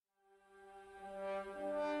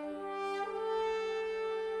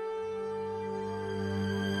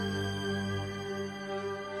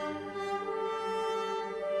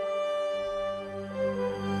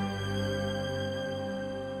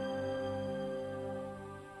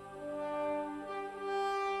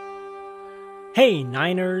Hey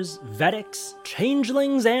Niners, Vedics,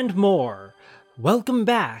 Changelings, and more! Welcome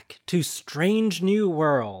back to Strange New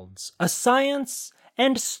Worlds, a science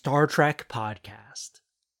and Star Trek podcast.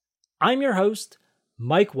 I'm your host,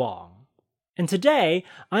 Mike Wong, and today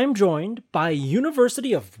I'm joined by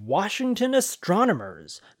University of Washington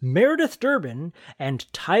astronomers Meredith Durbin and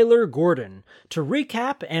Tyler Gordon to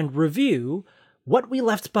recap and review What We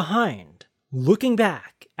Left Behind, looking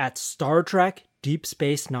back at Star Trek Deep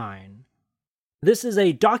Space Nine. This is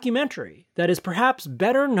a documentary that is perhaps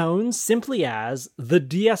better known simply as the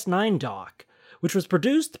DS9 doc, which was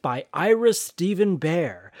produced by Ira Steven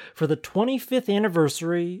Behr for the 25th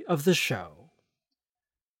anniversary of the show.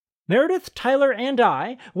 Meredith, Tyler, and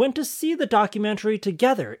I went to see the documentary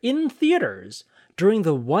together in theaters during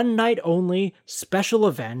the one-night-only special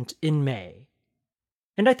event in May.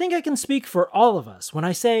 And I think I can speak for all of us when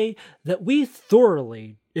I say that we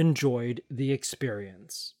thoroughly enjoyed the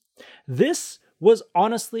experience. This was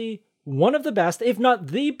honestly one of the best, if not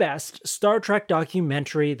the best, Star Trek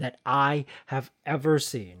documentary that I have ever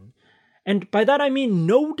seen. And by that I mean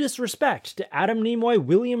no disrespect to Adam Nimoy,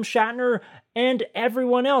 William Shatner, and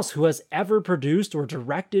everyone else who has ever produced or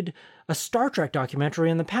directed a Star Trek documentary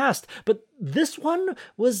in the past, but this one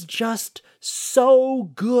was just so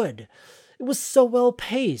good. It was so well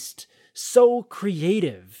paced, so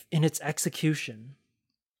creative in its execution.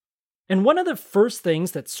 And one of the first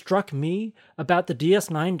things that struck me about the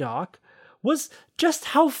DS9 doc was just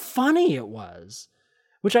how funny it was,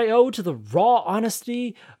 which I owe to the raw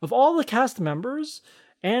honesty of all the cast members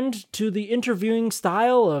and to the interviewing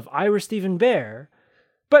style of Ira Steven Behr,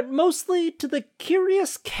 but mostly to the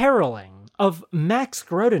curious caroling of Max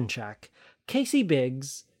Grodenchik, Casey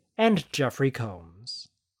Biggs, and Jeffrey Combs.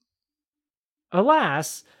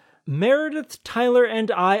 Alas, Meredith, Tyler,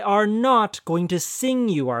 and I are not going to sing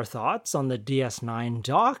you our thoughts on the DS9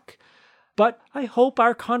 doc, but I hope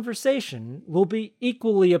our conversation will be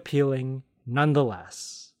equally appealing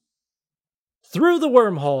nonetheless. Through the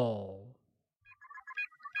Wormhole!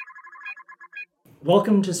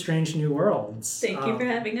 Welcome to Strange New Worlds. Thank you for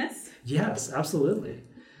having us. Yes, absolutely.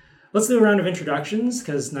 Let's do a round of introductions,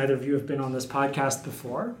 because neither of you have been on this podcast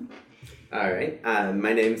before. All right.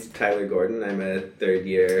 My name's Tyler Gordon. I'm a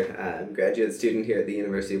third-year graduate student here at the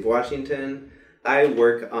University of Washington. I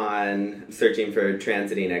work on searching for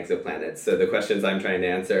transiting exoplanets. So the questions I'm trying to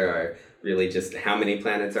answer are really just how many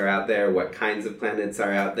planets are out there, what kinds of planets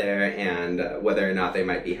are out there, and whether or not they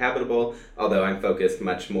might be habitable, although I'm focused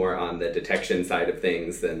much more on the detection side of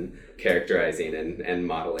things than characterizing and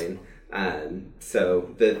modeling.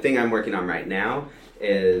 So the thing I'm working on right now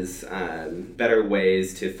is better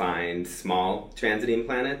ways to find small transiting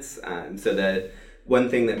planets. So that one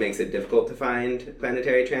thing that makes it difficult to find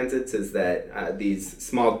planetary transits is that these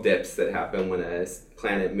small dips that happen when a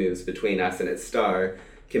planet moves between us and its star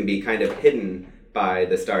can be kind of hidden by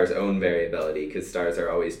the star's own variability, because stars are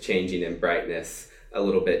always changing in brightness a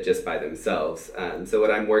little bit just by themselves. So what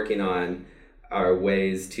I'm working on are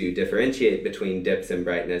ways to differentiate between dips in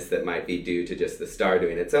brightness that might be due to just the star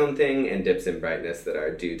doing its own thing and dips in brightness that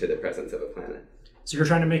are due to the presence of a planet. So you're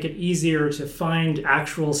trying to make it easier to find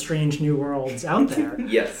actual strange new worlds out there.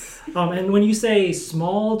 Yes. And when you say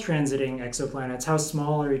small transiting exoplanets, how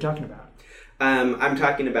small are you talking about? I'm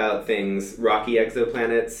talking about things, rocky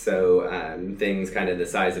exoplanets, so things kind of the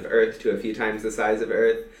size of Earth to a few times the size of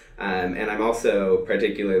Earth. And I'm also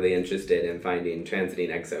particularly interested in finding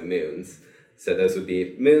transiting exomoons. So those would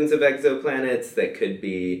be moons of exoplanets that could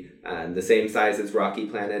be the same size as rocky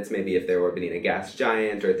planets, maybe if they're orbiting a gas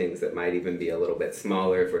giant, or things that might even be a little bit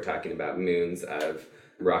smaller if we're talking about moons of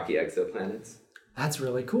rocky exoplanets. That's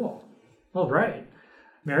really cool. All right.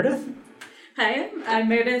 Meredith? Hi, I'm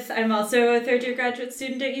Meredith. I'm also a third-year graduate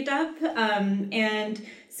student at UW. And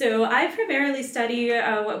so I primarily study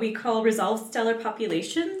what we call resolved stellar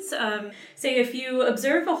populations. Say if you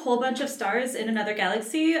observe a whole bunch of stars in another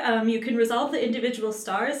galaxy, you can resolve the individual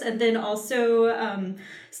stars and then also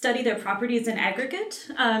study their properties in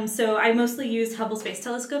aggregate. So I mostly use Hubble Space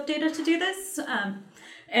Telescope data to do this.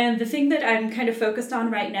 And the thing that I'm kind of focused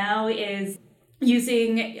on right now is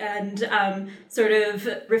using and sort of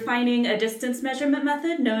refining a distance measurement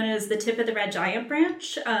method known as the tip of the red giant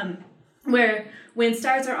branch, where when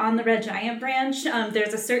stars are on the red giant branch,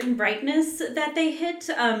 there's a certain brightness that they hit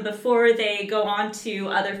before they go on to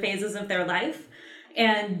other phases of their life.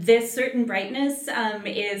 And this certain brightness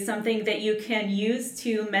is something that you can use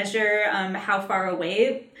to measure how far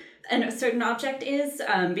away a certain object is,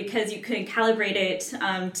 because you can calibrate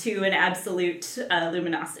it to an absolute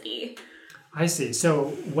luminosity. I see. So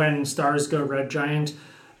when stars go red giant,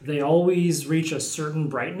 they always reach a certain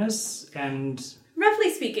brightness, and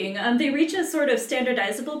Roughly speaking, they reach a sort of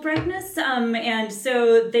standardizable brightness, and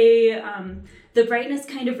so the brightness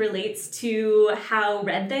kind of relates to how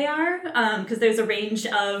red they are, because there's a range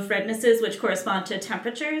of rednesses which correspond to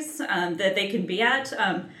temperatures that they can be at.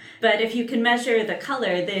 But if you can measure the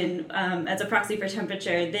color, then as a proxy for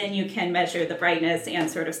temperature, then you can measure the brightness and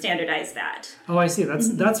sort of standardize that. Oh, I see.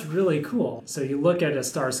 That's really cool. So you look at a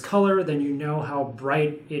star's color, then you know how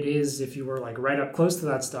bright it is if you were like right up close to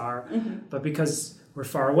that star. But because we're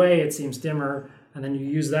far away, it seems dimmer, and then you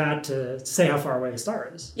use that to say how far away the star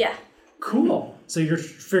is. Yeah. Cool. So you're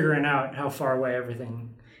figuring out how far away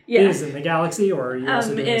everything is in the galaxy, or are you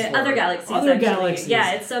also doing this for other galaxies? Other actually. galaxies.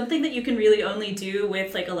 Yeah, it's something that you can really only do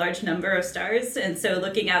with like a large number of stars, and so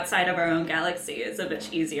looking outside of our own galaxy is a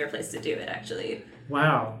much easier place to do it, actually.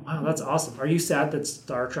 Wow, that's awesome. Are you sad that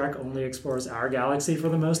Star Trek only explores our galaxy for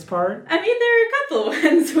the most part? I mean, there are a couple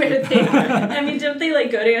ones where they, don't they like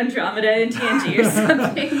go to Andromeda and TNG or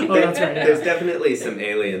something? Oh, that's right. Yeah. There's definitely some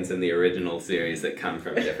aliens in the original series that come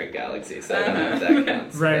from different galaxies, so I don't know if that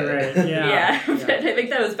counts. Right, yeah. But I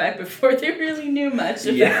think that was back before they really knew much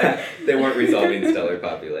about Yeah, they weren't resolving stellar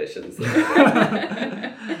populations.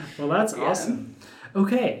 Well, that's awesome.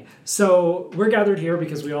 Okay, so we're gathered here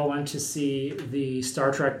because we all went to see the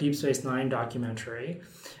Star Trek Deep Space Nine documentary.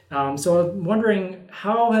 So I'm wondering,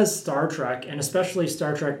 how has Star Trek, and especially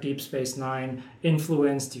Star Trek Deep Space Nine,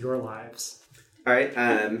 influenced your lives? All right,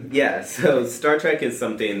 so Star Trek is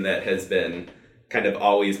something that has been kind of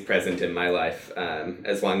always present in my life.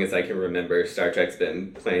 As long as I can remember, Star Trek's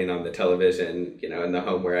been playing on the television, in the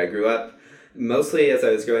home where I grew up. Mostly as I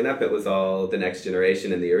was growing up, it was all The Next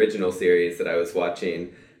Generation and the original series that I was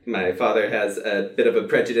watching. My father has a bit of a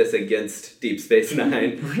prejudice against Deep Space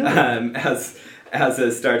Nine. As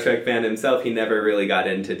a Star Trek fan himself, he never really got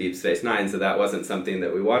into Deep Space Nine, so that wasn't something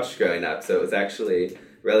that we watched growing up. So it was actually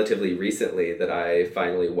relatively recently that I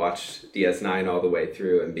finally watched DS9 all the way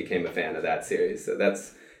through and became a fan of that series. So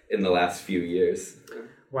that's in the last few years.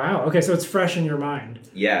 Wow. Okay, so it's fresh in your mind.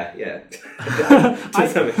 Yeah. To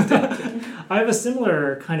some extent. I have a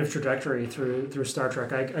similar kind of trajectory through Star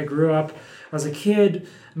Trek. I grew up as a kid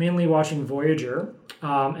mainly watching Voyager,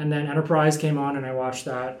 and then Enterprise came on, and I watched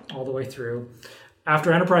that all the way through.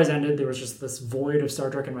 After Enterprise ended, there was just this void of Star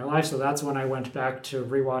Trek in my life, so that's when I went back to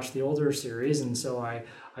rewatch the older series, and so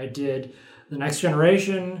I did The Next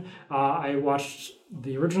Generation. I watched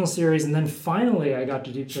the original series, and then finally I got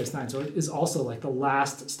to Deep Space Nine. So it is also like the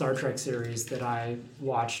last Star Trek series that I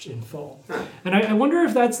watched in full. And I wonder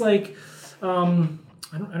if that's like,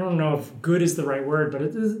 I don't know if good is the right word,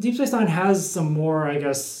 but Deep Space Nine has some more, I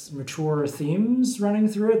guess, mature themes running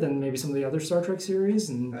through it than maybe some of the other Star Trek series.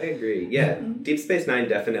 And I agree. Yeah, Deep Space Nine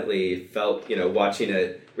definitely felt, watching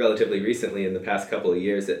it relatively recently in the past couple of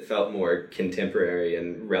years, it felt more contemporary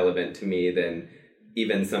and relevant to me than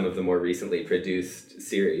even some of the more recently produced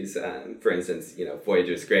series. For instance,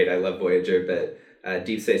 Voyager's great. I love Voyager, but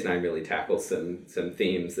Deep Space Nine really tackles some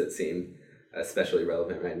themes that seem especially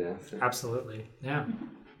relevant right now. So. Absolutely, yeah.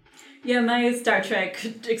 Yeah, my Star Trek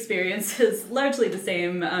experience is largely the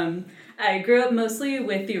same. I grew up mostly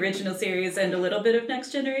with the original series and a little bit of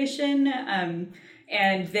Next Generation.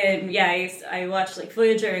 And then, I watched like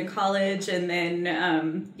Voyager in college, and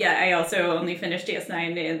then, I also only finished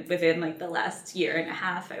DS9 within like the last year and a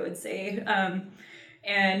half, I would say.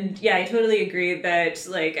 And I totally agree that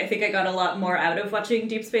like I think I got a lot more out of watching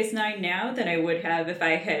Deep Space Nine now than I would have if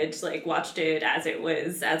I had like watched it as it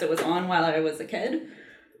was on while I was a kid.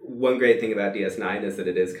 One great thing about DS9 is that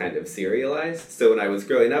it is kind of serialized. So when I was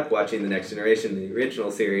growing up watching The Next Generation, the original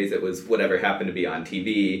series, it was whatever happened to be on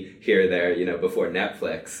TV here or there, before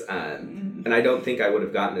Netflix. And I don't think I would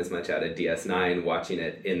have gotten as much out of DS9 watching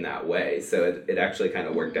it in that way. So it actually kind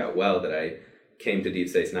of worked out well that I came to Deep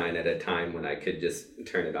Space Nine at a time when I could just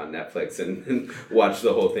turn it on Netflix and watch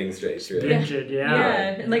the whole thing straight through. Binge it, Yeah,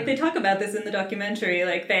 and like they talk about this in the documentary.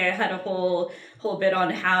 Like they had a whole bit on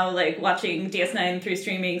how like watching DS9 through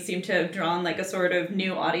streaming seemed to have drawn like a sort of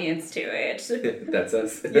new audience to it. That's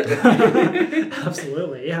us.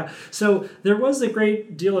 Absolutely, yeah. So there was a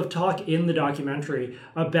great deal of talk in the documentary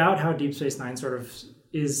about how Deep Space Nine sort of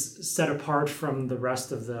is set apart from the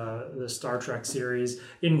rest of the Star Trek series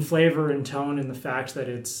in flavor and tone, in the fact that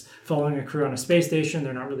it's following a crew on a space station.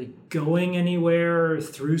 They're not really going anywhere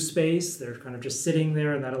through space. They're kind of just sitting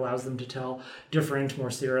there, and that allows them to tell different,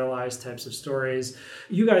 more serialized types of stories.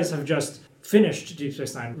 You guys have just finished Deep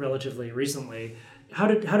Space Nine relatively recently. How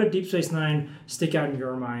did Deep Space Nine stick out in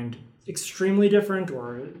your mind? Extremely different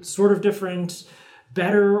or sort of different?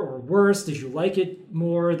 Better or worse? Did you like it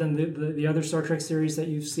more than the other Star Trek series that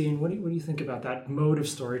you've seen? What do you think about that mode of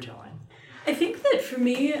storytelling? I think that that for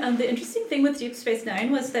me, the interesting thing with Deep Space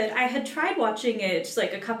Nine was that I had tried watching it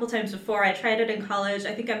like a couple times before. I tried it in college.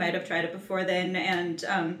 I think I might have tried it before then,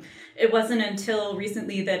 and it wasn't until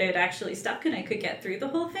recently that it actually stuck and I could get through the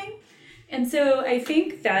whole thing. And so I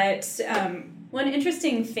think that one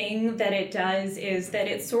interesting thing that it does is that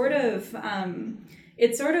it sort of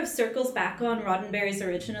circles back on Roddenberry's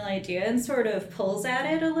original idea and sort of pulls at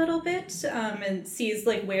it a little bit and sees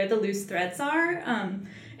like where the loose threads are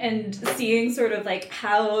and seeing sort of like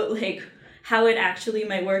how it actually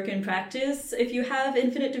might work in practice if you have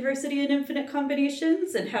infinite diversity and infinite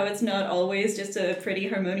combinations, and how it's not always just a pretty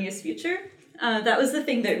harmonious future. That was the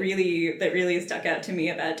thing that really stuck out to me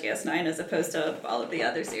about DS9 as opposed to all of the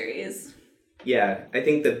other series. Yeah, I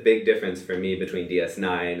think the big difference for me between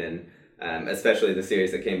DS9 and especially the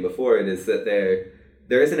series that came before it is that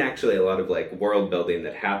there isn't actually a lot of like world building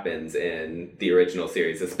that happens in the original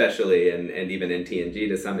series, especially and even in TNG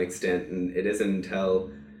to some extent, and it isn't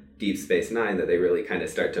until Deep Space Nine that they really kind of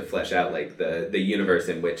start to flesh out like the universe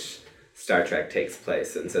in which Star Trek takes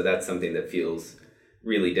place. And so that's something that feels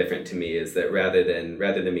really different to me, is that rather than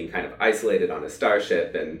being kind of isolated on a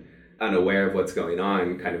starship and unaware of what's going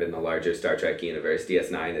on kind of in the larger Star Trek universe,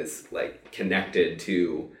 DS9 is like connected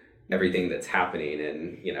to everything that's happening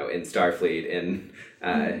in Starfleet in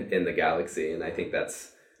the galaxy. And I think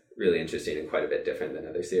that's really interesting and quite a bit different than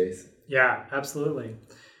other series. Yeah, absolutely.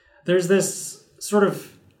 There's this sort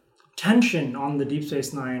of tension on the Deep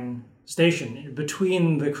Space Nine station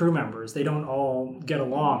between the crew members. They don't all get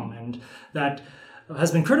along, and that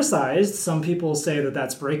has been criticized. Some people say that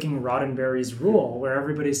that's breaking Roddenberry's rule, where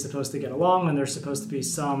everybody's supposed to get along and there's supposed to be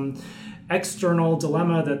some external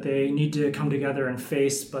dilemma that they need to come together and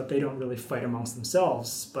face, but they don't really fight amongst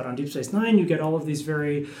themselves. But on Deep Space Nine, you get all of these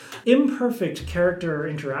very imperfect character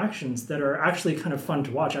interactions that are actually kind of fun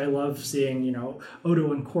to watch. I love seeing,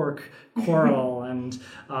 Odo and Quark quarrel. And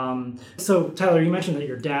so, Tyler, you mentioned that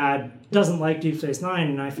your dad doesn't like Deep Space Nine,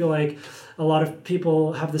 and I feel like a lot of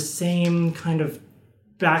people have the same kind of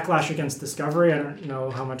backlash against Discovery. I don't know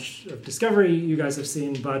how much of Discovery you guys have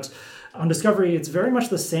seen, but on Discovery, it's very much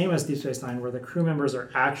the same as Deep Space Nine, where the crew members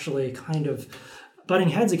are actually kind of butting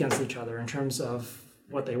heads against each other in terms of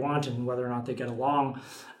what they want and whether or not they get along.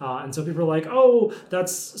 And so people are like, oh,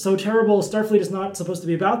 that's so terrible. Starfleet is not supposed to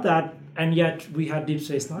be about that. And yet we had Deep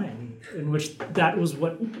Space Nine, in which that was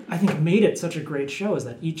what I think made it such a great show, is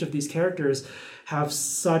that each of these characters have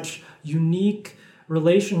such unique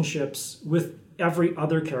relationships with every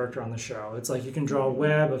other character on the show. It's like you can draw a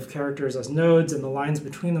web of characters as nodes, and the lines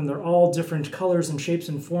between them, they're all different colors and shapes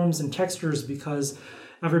and forms and textures, because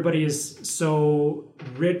everybody is so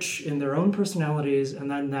rich in their own personalities, and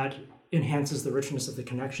then that enhances the richness of the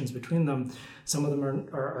connections between them. Some of them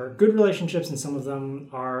are good relationships, and some of them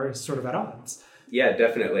are sort of at odds. Yeah,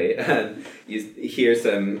 definitely. You hear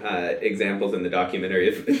some examples in the documentary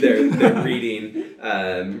of they're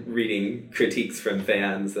reading critiques from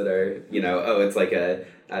fans that are, it's like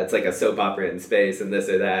a soap opera in space and this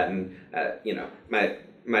or that, and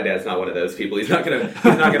my dad's not one of those people. He's not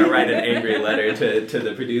gonna write an angry letter to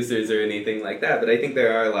the producers or anything like that. But I think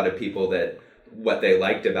there are a lot of people that what they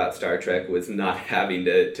liked about Star Trek was not having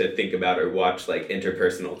to think about or watch like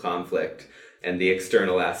interpersonal conflict and the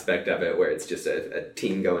external aspect of it, where it's just a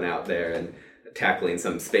team going out there and tackling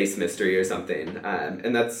some space mystery or something.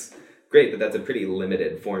 And that's great, but that's a pretty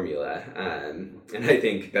limited formula. And I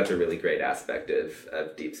think that's a really great aspect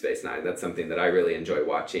of Deep Space Nine. That's something that I really enjoy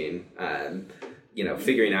watching.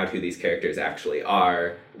 Figuring out who these characters actually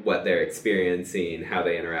are, what they're experiencing, how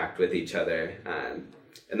they interact with each other.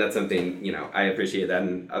 And that's something, I appreciate that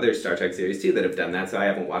in other Star Trek series too that have done that. So I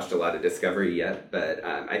haven't watched a lot of Discovery yet, but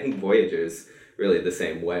I think Voyager's really the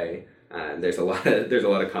same way. There's a lot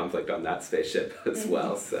of conflict on that spaceship as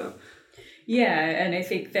well. So yeah, and I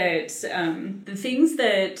think that the things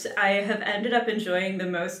that I have ended up enjoying the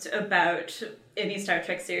most about any Star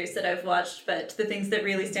Trek series that I've watched, but the things that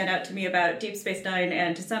really stand out to me about Deep Space Nine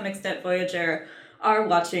and to some extent Voyager are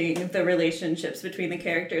watching the relationships between the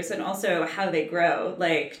characters and also how they grow.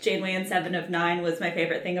 Like, Janeway in 7 of 9 was my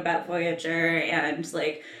favorite thing about Voyager, and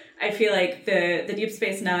like I feel like the Deep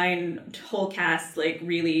Space Nine whole cast like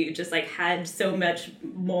really just like had so much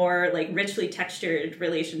more like richly textured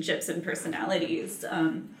relationships and personalities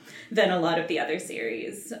than a lot of the other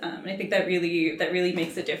series. And I think that really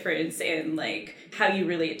makes a difference in like how you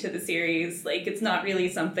relate to the series. Like, it's not really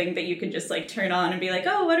something that you can just like turn on and be like,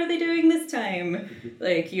 oh, what are they doing this time?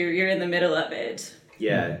 Like you're in the middle of it.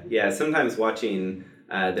 Yeah. Sometimes watching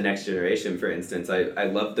The Next Generation, for instance, I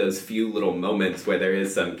love those few little moments where there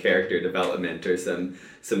is some character development or some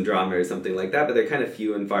drama or something like that, but they're kind of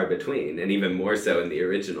few and far between, and even more so in the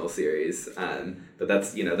original series. But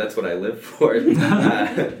that's what I live for.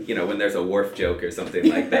 When there's a Worf joke or something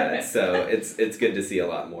like that. So it's good to see a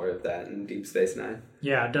lot more of that in Deep Space Nine.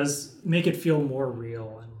 Yeah, it does make it feel more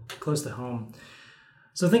real and close to home.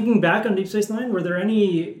 So thinking back on Deep Space Nine, were there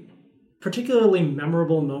any particularly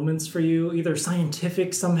memorable moments for you, either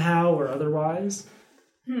scientific somehow or otherwise?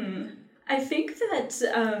 I think that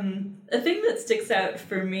a thing that sticks out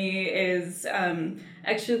for me is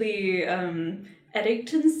actually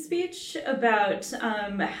Eddington's speech about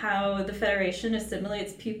how the Federation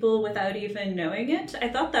assimilates people without even knowing it. I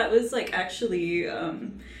thought that was actually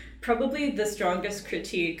probably the strongest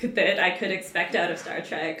critique that I could expect out of Star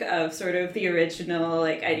Trek, of sort of the original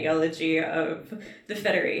ideology of the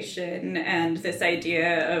Federation and this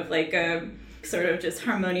idea of a sort of just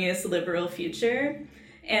harmonious liberal future.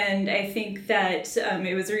 And I think that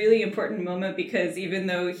it was a really important moment because even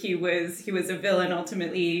though he was a villain,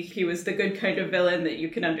 ultimately he was the good kind of villain that you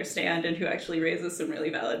can understand and who actually raises some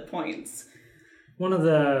really valid points. One of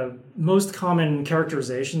the most common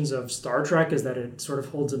characterizations of Star Trek is that it sort of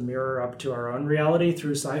holds a mirror up to our own reality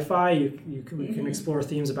through sci-fi. We can explore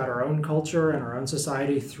themes about our own culture and our own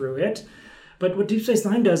society through it. But what Deep Space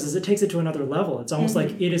Nine does is it takes it to another level. It's almost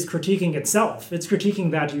like it is critiquing itself. It's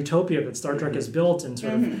critiquing that utopia that Star Trek has built and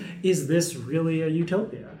sort of, is this really a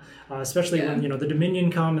utopia? Especially when, the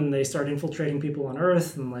Dominion come and they start infiltrating people on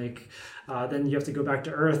Earth, and then you have to go back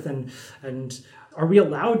to Earth and are we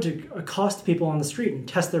allowed to accost people on the street and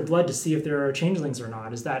test their blood to see if there are changelings or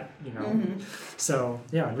not? Is that, So,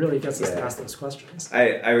 yeah, it really gets us to ask those questions.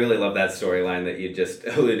 I really love that storyline that you just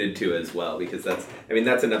alluded to as well, because that's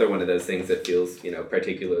another one of those things that feels,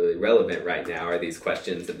 particularly relevant right now, are these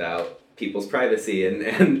questions about people's privacy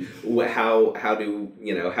and how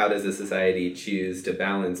does a society choose to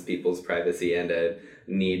balance people's privacy and a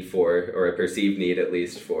need for, or a perceived need at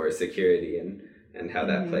least, for security and how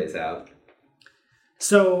that plays out.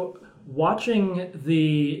 So, watching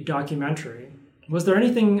the documentary, was there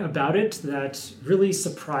anything about it that really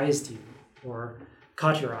surprised you or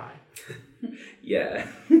caught your eye? Yeah.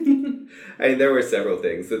 There were several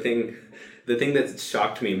things. The thing that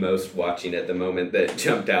shocked me most watching it, the moment that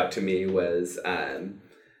jumped out to me, was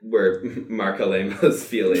were Marc Alaimo's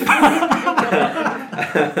feelings.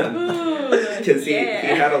 Because he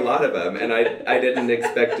had a lot of them, and I didn't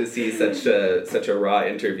expect to see such a raw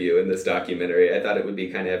interview in this documentary. I thought it would be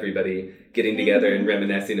kind of everybody getting together and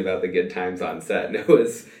reminiscing about the good times on set, and it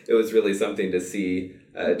was really something to see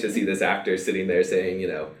this actor sitting there saying,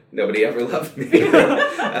 nobody ever loved me.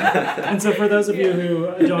 And so for those of you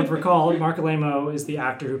who don't recall, Marc Alaimo is the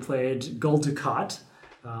actor who played Gul Dukat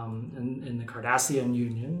in the Cardassian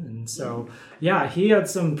Union, and so he had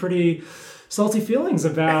some pretty salty feelings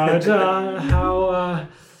about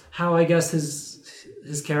how I guess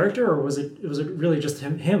his character, or was it really just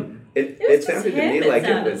him? It sounded to me like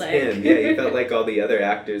it was him. Yeah, he felt like all the other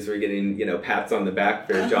actors were getting pats on the back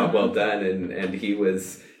for a job well done, and he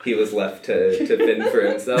was left to fend for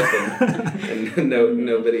himself, and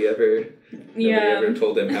nobody ever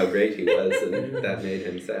told him how great he was, and that made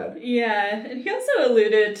him sad. Yeah, and he also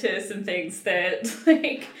alluded to some things that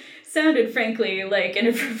sounded frankly like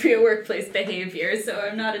inappropriate workplace behavior, so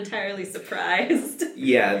I'm not entirely surprised.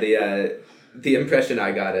 Yeah, the impression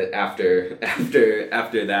I got after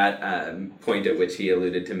that point at which he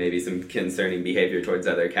alluded to maybe some concerning behavior towards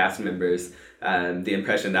other cast members, the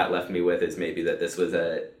impression that left me with is maybe that this was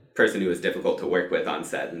a person who was difficult to work with on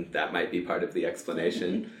set, and that might be part of the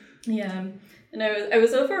explanation. Yeah. And I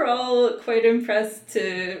was overall quite impressed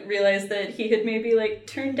to realize that he had maybe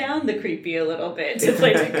turned down the creepy a little bit to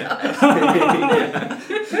play Dukat.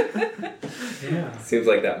 Yeah. Seems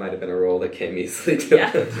like that might have been a role that came easily to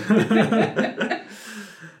him.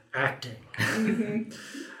 Acting.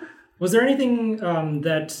 Was there anything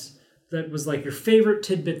that was your favorite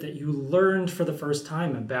tidbit that you learned for the first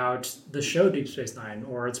time about the show Deep Space Nine,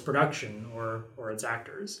 or its production, or its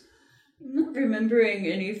actors? I'm not remembering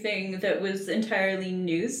anything that was entirely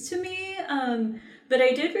news to me, but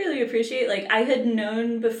I did really appreciate, I had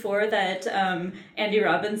known before that Andy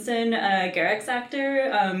Robinson, Garak's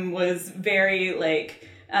actor, was very,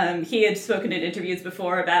 he had spoken in interviews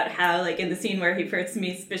before about how, in the scene where he first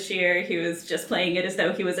meets Bashir, he was just playing it as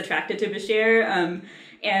though he was attracted to Bashir,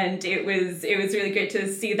 and it was really great to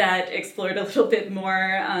see that explored a little bit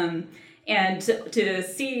more, and to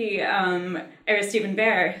see Ira Stephen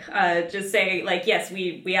Bear just say, yes,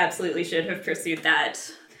 we absolutely should have pursued that.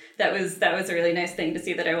 That was a really nice thing to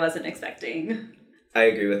see that I wasn't expecting. I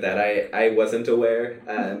agree with that. I wasn't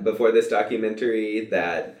aware before this documentary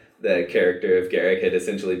that the character of Garak had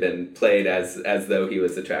essentially been played as though he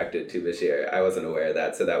was attracted to Bashir. I wasn't aware of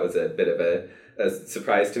that, so that was a bit of a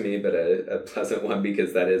surprise to me, but a pleasant one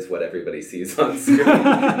because that is what everybody sees on screen.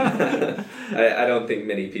 I don't think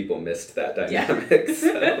many people missed that dynamic. Yeah.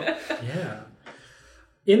 So. Yeah.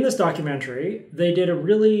 In this documentary, they did a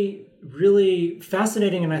really, really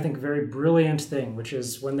fascinating and I think very brilliant thing, which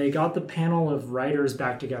is when they got the panel of writers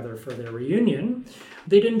back together for their reunion,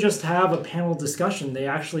 they didn't just have a panel discussion. They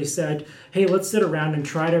actually said, hey, let's sit around and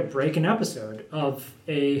try to break an episode of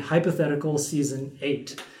a hypothetical season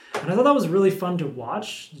 8. And I thought that was really fun to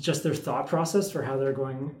watch, just their thought process for how they're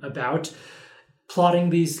going about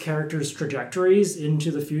plotting these characters' trajectories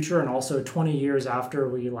into the future and also 20 years after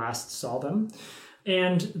we last saw them.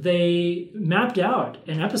 And they mapped out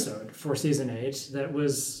an episode for season 8 that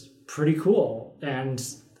was pretty cool and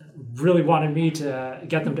really wanted me to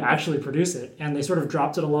get them to actually produce it. And they sort of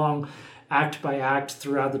dropped it along act by act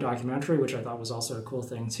throughout the documentary, which I thought was also a cool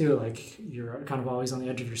thing too. Like you're kind of always on the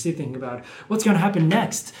edge of your seat thinking about what's going to happen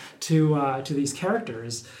next to these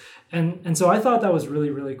characters. And so I thought that was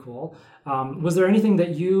really, really cool. Was there anything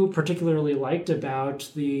that you particularly liked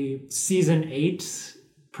about the season 8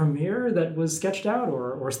 premiere that was sketched out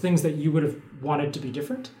or things that you would have wanted to be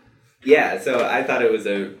different? Yeah, so I thought it was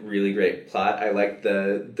a really great plot. I liked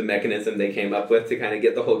the mechanism they came up with to kind of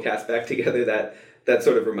get the whole cast back together. That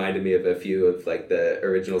sort of reminded me of a few of like the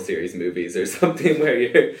original series movies or something where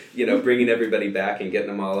you're, bringing everybody back and getting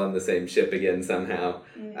them all on the same ship again somehow.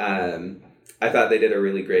 Mm-hmm. I thought they did a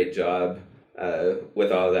really great job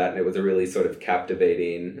with all of that, and it was a really sort of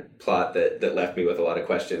captivating plot that left me with a lot of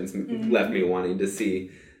questions, mm-hmm. left me wanting to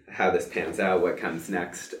see how this pans out, what comes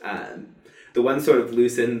next. The one sort of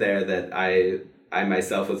loose end there that I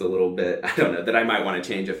myself was a little bit, that I might want to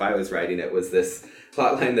change if I was writing it, was this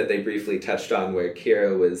plotline that they briefly touched on where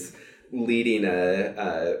Kira was leading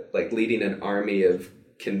an army of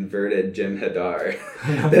converted Jem'Hadar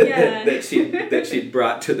that she'd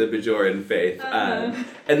brought to the Bajoran faith. And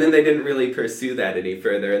then they didn't really pursue that any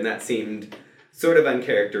further, and that seemed sort of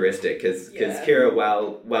uncharacteristic because Kira,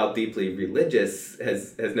 while deeply religious,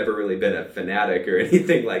 has never really been a fanatic or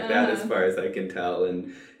anything like that as far as I can tell,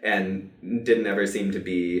 and didn't ever seem to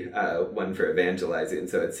be one for evangelizing,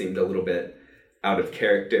 so it seemed a little bit out of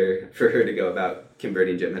character for her to go about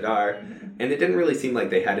converting Jem'Hadar, and it didn't really seem like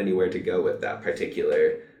they had anywhere to go with that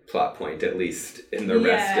particular plot point, at least in the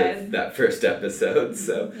rest of that first episode,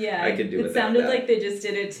 so I could do without that. It sounded like they just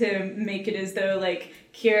did it to make it as though, like,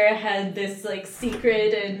 Kira had this, like,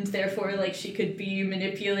 secret and therefore, like, she could be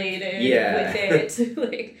manipulated with it,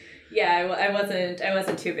 I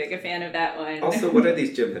wasn't too big a fan of that one. Also, what are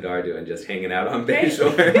these Jem'Hadar doing just hanging out on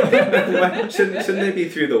Bajor? Shouldn't they be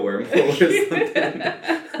through the wormhole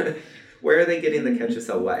or something? Where are they getting the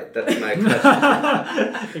Ketchesel White? That's my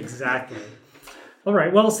question. Exactly. All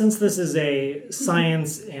right, well, since this is a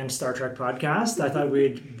science and Star Trek podcast, I thought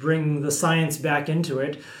we'd bring the science back into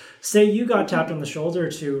it. Say you got tapped on the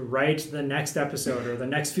shoulder to write the next episode or the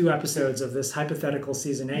next few episodes of this hypothetical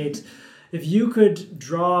season 8. If you could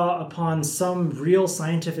draw upon some real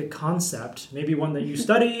scientific concept, maybe one that you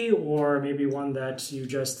study or maybe one that you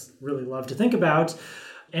just really love to think about,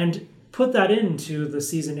 and put that into the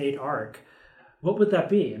season 8 arc, what would that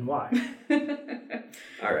be and why?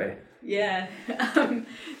 All right. Yeah.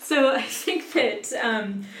 So I think that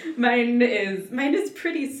mine is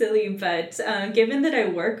pretty silly, but given that I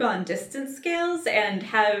work on distance scales and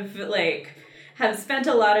have spent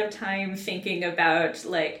a lot of time thinking about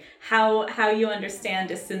like how you understand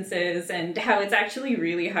distances and how it's actually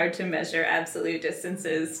really hard to measure absolute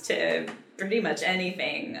distances to pretty much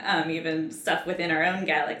anything, even stuff within our own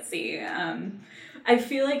galaxy. I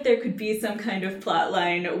feel like there could be some kind of plot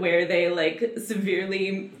line where they like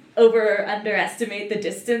severely underestimate the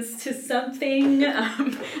distance to something.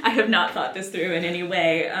 I have not thought this through in any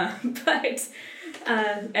way, but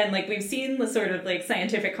and like we've seen the sort of like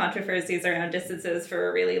scientific controversies around distances for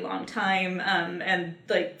a really long time, and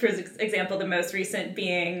like for example the most recent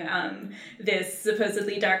being this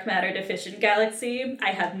supposedly dark matter deficient galaxy. I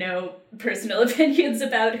have no personal opinions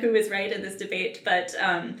about who is right in this debate, but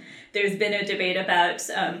there's been a debate about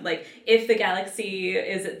like if the galaxy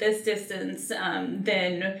is at this distance,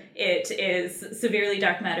 then it is severely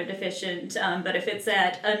dark matter deficient. But if it's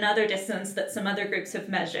at another distance that some other groups have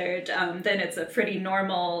measured, then it's a pretty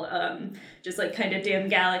normal, just like kind of dim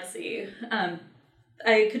galaxy.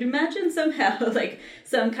 I could imagine somehow like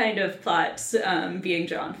some kind of plot being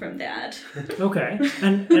drawn from that. Okay,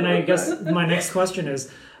 and I guess my next question is,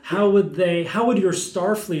 how would your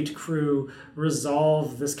Starfleet crew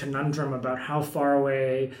resolve this conundrum about how far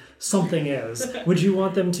away something is? Would you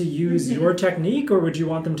want them to use your technique, or would you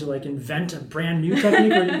want them to like invent a brand new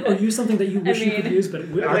technique, or use something that you wish you could use, but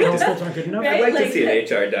our telescopes aren't good enough? Right? I'd like to see an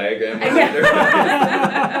HR diagram.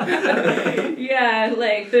 Yeah,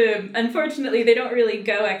 like unfortunately they don't really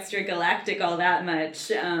go extragalactic all that much.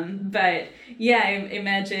 But yeah, I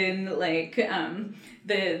imagine like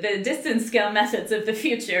the distance scale methods of the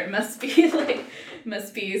future must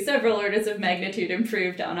be several orders of magnitude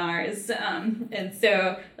improved on ours. And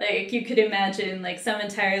so like you could imagine like some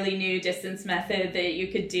entirely new distance method that you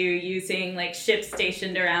could do using like ships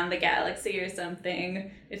stationed around the galaxy or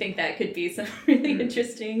something. I think that could be some really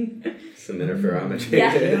interesting. Some interferometry.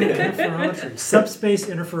 Yeah. Interferometry. Subspace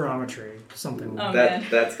interferometry. Something like that.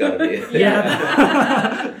 That's gotta be it.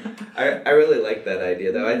 Yeah. I really like that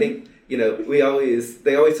idea though. I think, you know, they always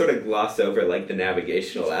sort of gloss over like the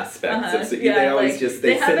navigational aspects. They always just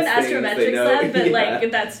they have an sense astrometrics lab, but like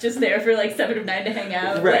that's just there for like 7 of 9 to hang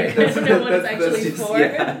out. Right. Like, I don't know what it's actually just, for.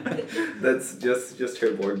 Yeah. That's just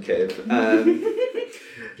her board cave.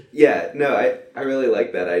 Yeah, no, I really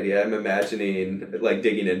like that idea. I'm imagining like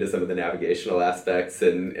digging into some of the navigational aspects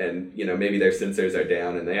and you know, maybe their sensors are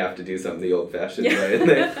down and they have to do something the old-fashioned way and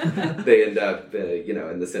they end up you know,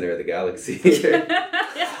 in the center of the galaxy.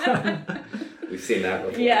 We've seen that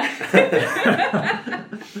before. Yeah.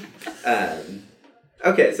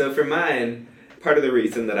 Okay, so for mine, part of the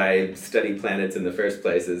reason that I study planets in the first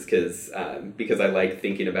place is because I like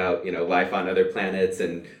thinking about, you know, life on other planets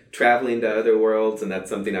and traveling to other worlds, and that's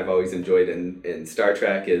something I've always enjoyed in Star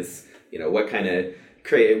Trek is, you know, what kind of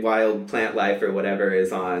create wild plant life or whatever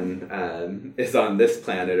is on this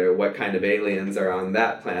planet, or what kind of aliens are on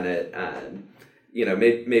that planet. You know,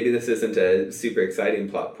 maybe this isn't a super exciting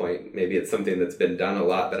plot point. Maybe it's something that's been done a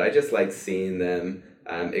lot, but I just like seeing them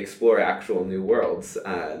explore actual new worlds.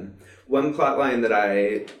 One plot line that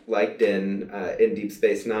I liked in Deep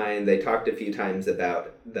Space Nine, they talked a few times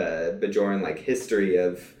about the Bajoran like history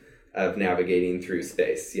of navigating through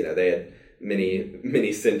space. You know, they had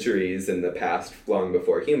many centuries in the past, long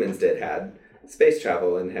before humans had space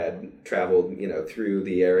travel and had traveled, you know, through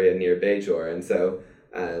the area near Bajor, and so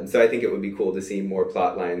I think it would be cool to see more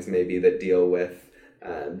plot lines maybe that deal with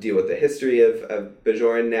the history of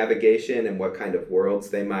Bajoran navigation and what kind of worlds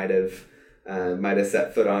they might have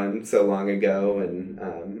set foot on so long ago,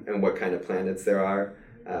 and what kind of planets there are.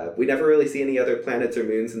 We never really see any other planets or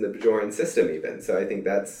moons in the Bajoran system even, so I think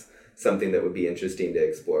that's something that would be interesting to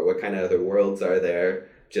explore. What kind of other worlds are there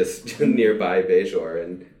just nearby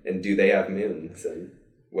Bajor, and do they have moons, and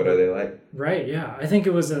what are they like? Right, yeah. I think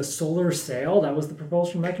it was a solar sail. That was the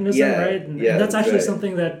propulsion mechanism, right? And that's actually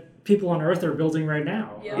something that people on Earth are building right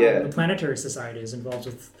now. The Planetary Society is involved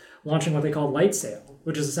with launching what they call Light Sail,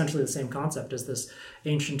 which is essentially the same concept as this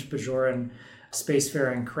ancient Bajoran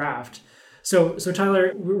spacefaring craft. So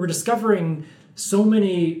Tyler, we're discovering so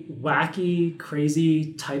many wacky,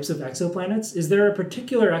 crazy types of exoplanets. Is there a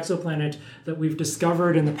particular exoplanet that we've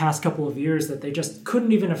discovered in the past couple of years that they just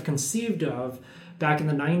couldn't even have conceived of back in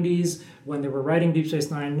the 90s when they were writing Deep Space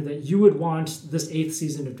Nine that you would want this 8th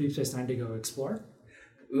season of Deep Space Nine to go explore?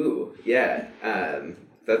 Ooh, yeah.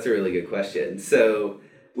 That's a really good question. So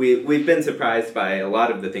we've been surprised by a lot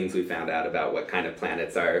of the things we found out about what kind of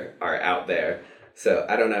planets are out there. So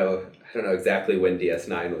I don't know exactly when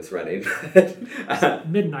DS9 was running.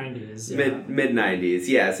 Mid-90s. Yeah. Mid-90s,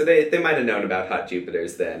 yeah. So they might have known about hot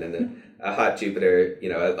Jupiters then, and a hot Jupiter, you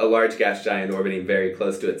know, a large gas giant orbiting very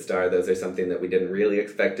close to its star. Those are something that we didn't really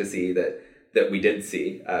expect to see that we did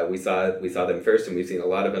see. We saw them first, and we've seen a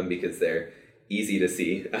lot of them because they're easy to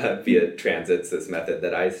see via transits, this method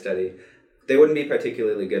that I study. They wouldn't be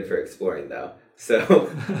particularly good for exploring, though. So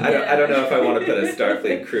I don't know if I want to put a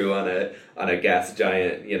Starfleet crew on a gas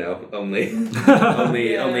giant, you know, only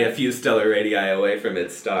a few stellar radii away from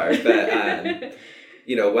its star. But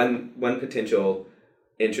you know, one potential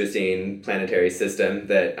interesting planetary system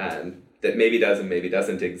that maybe does and maybe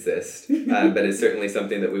doesn't exist, but is certainly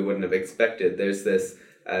something that we wouldn't have expected. There's this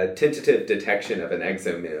tentative detection of an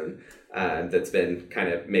exomoon that's been kind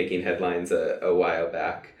of making headlines a while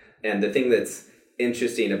back. And the thing that's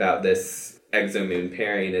interesting about this exomoon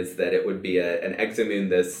pairing is that it would be an exomoon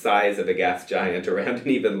the size of a gas giant around an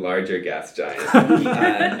even larger gas giant.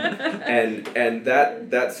 And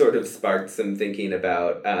that sort of sparked some thinking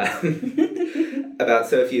about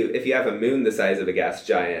so if you have a moon the size of a gas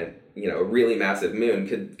giant, you know, a really massive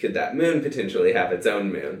moon, could that moon potentially have its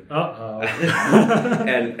own moon?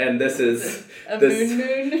 and this is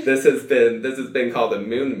moon. This has been called a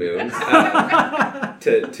moon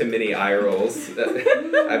to many eye rolls.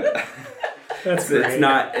 That's So great.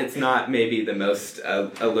 it's not maybe the most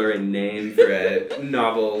alluring name for a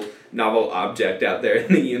novel object out there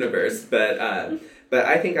in the universe, but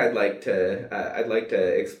I think I'd like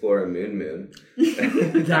to explore a moon.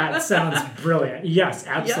 That sounds brilliant. Yes,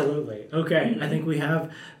 absolutely. Yep. Okay, I think we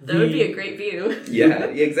have That would be a great view. Yeah,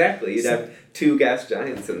 exactly. You'd have 2 gas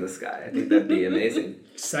giants in the sky. I think that'd be amazing.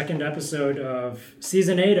 Second episode of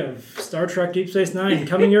Season 8 of Star Trek Deep Space Nine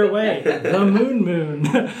coming your way. The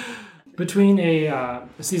Moon. Between a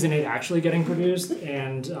Season 8 actually getting produced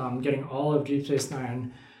and getting all of Deep Space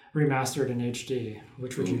Nine remastered in HD,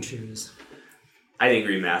 which would you choose? I think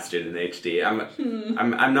remastered in HD.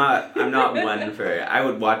 I'm not one for. I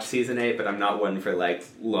would watch Season 8, but I'm not one for like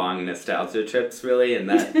long nostalgia trips really. And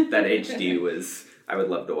that HD was. I would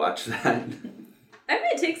love to watch that. I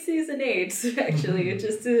might take Season 8 actually,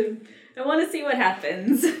 just to. I want to see what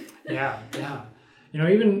happens. Yeah. You know,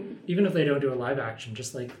 even if they don't do a live action,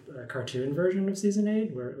 just like a cartoon version of Season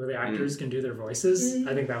 8, where the actors can do their voices,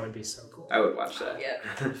 I think that would be so cool. I would watch that.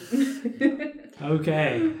 Yeah.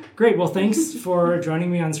 Okay, great. Well, thanks for joining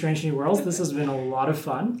me on Strange New Worlds. This has been a lot of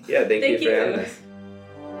fun. Yeah, thank you for having us.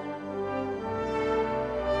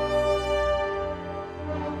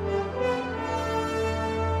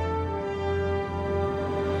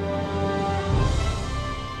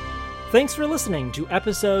 Thanks for listening to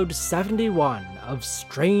episode 71 of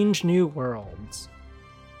Strange New Worlds.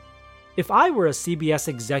 If I were a CBS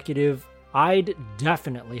executive, I'd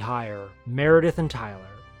definitely hire Meredith and Tyler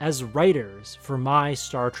as writers for my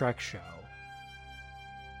Star Trek show.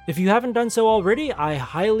 If you haven't done so already, I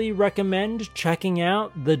highly recommend checking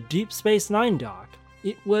out the Deep Space Nine doc.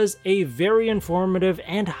 It was a very informative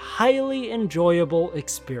and highly enjoyable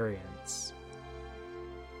experience.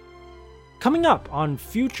 Coming up on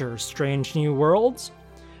future Strange New Worlds,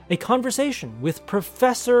 a conversation with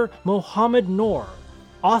Professor Mohamed Noor,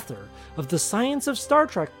 author of the Science of Star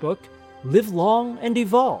Trek book Live Long and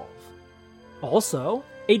Evolve. Also,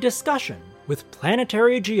 a discussion with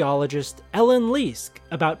planetary geologist Ellen Leask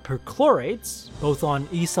about perchlorates, both on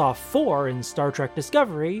Esau 4 in Star Trek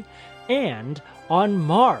Discovery and on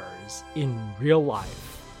Mars in real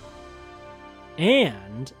life.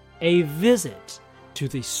 And a visit to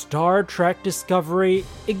the Star Trek Discovery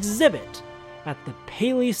exhibit at the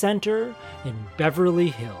Paley Center in Beverly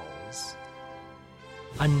Hills.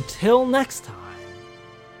 Until next time,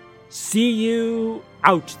 see you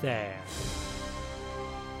out there.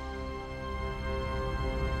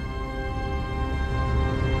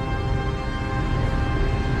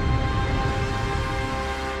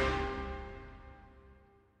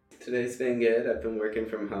 Today's been good. I've been working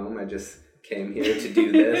from home. I just came here to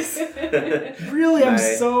do this. Really, I'm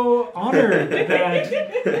so honored that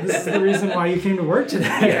this is the reason why you came to work today.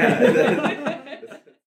 Yeah.